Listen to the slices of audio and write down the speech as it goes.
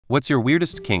What's your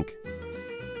weirdest kink?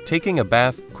 Taking a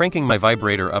bath, cranking my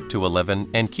vibrator up to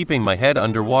 11, and keeping my head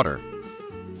underwater.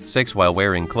 Sex while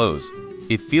wearing clothes.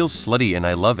 It feels slutty and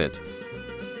I love it.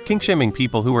 Kink shaming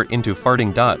people who are into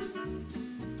farting.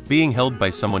 Being held by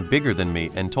someone bigger than me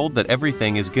and told that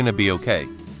everything is gonna be okay.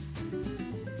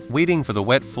 Waiting for the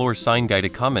wet floor sign guy to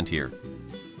comment here.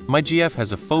 My GF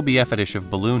has a fetish of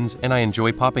balloons and I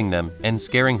enjoy popping them and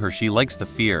scaring her. She likes the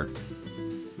fear.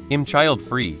 I'm child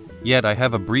free, yet I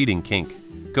have a breeding kink.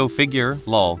 Go figure,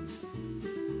 lol.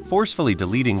 Forcefully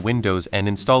deleting Windows and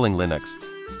installing Linux.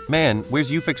 Man,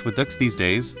 where's Ufix with Dux these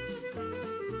days?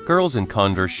 Girls in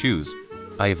Converse shoes.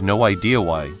 I have no idea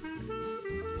why.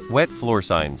 Wet floor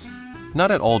signs.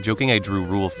 Not at all joking, I drew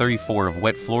rule 34 of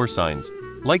wet floor signs,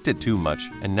 liked it too much,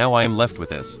 and now I am left with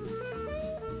this.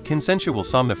 Consensual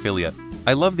somnophilia.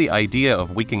 I love the idea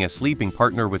of waking a sleeping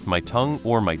partner with my tongue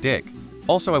or my dick.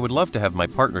 Also, I would love to have my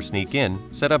partner sneak in,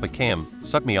 set up a cam,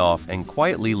 suck me off, and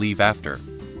quietly leave after.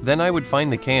 Then I would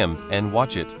find the cam and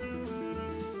watch it.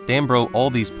 Damn bro,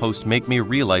 all these posts make me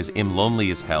realize I'm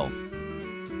lonely as hell.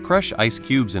 Crush ice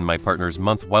cubes in my partner's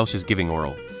mouth while she's giving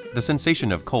oral. The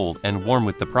sensation of cold and warm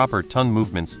with the proper tongue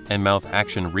movements and mouth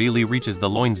action really reaches the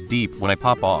loins deep when I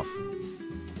pop off.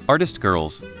 Artist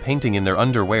girls, painting in their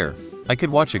underwear. I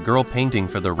could watch a girl painting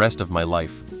for the rest of my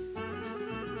life.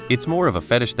 It's more of a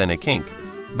fetish than a kink,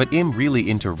 but I'm really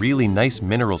into really nice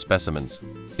mineral specimens,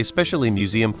 especially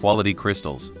museum quality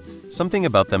crystals. Something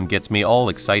about them gets me all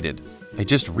excited. I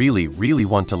just really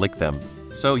want to lick them.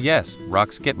 So yes,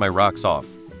 rocks, get my rocks off.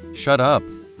 Shut up,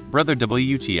 brother.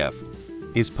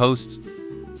 WTF. His posts.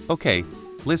 Okay,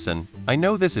 listen, I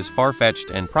know this is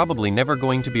far-fetched and probably never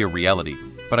going to be a reality,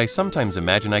 but I sometimes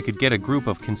imagine I could get a group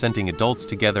of consenting adults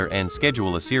together and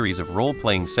schedule a series of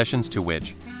role-playing sessions to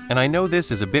which, and I know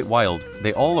this is a bit wild,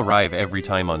 they all arrive every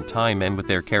time on time and with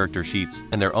their character sheets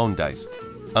and their own dice.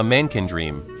 A man can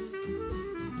dream.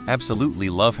 Absolutely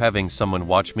love having someone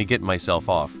watch me get myself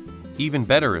off. Even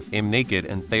better if I'm naked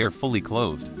and they are fully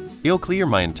clothed. It'll clear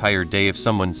my entire day if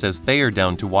someone says they are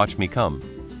down to watch me come.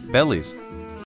 Bellies.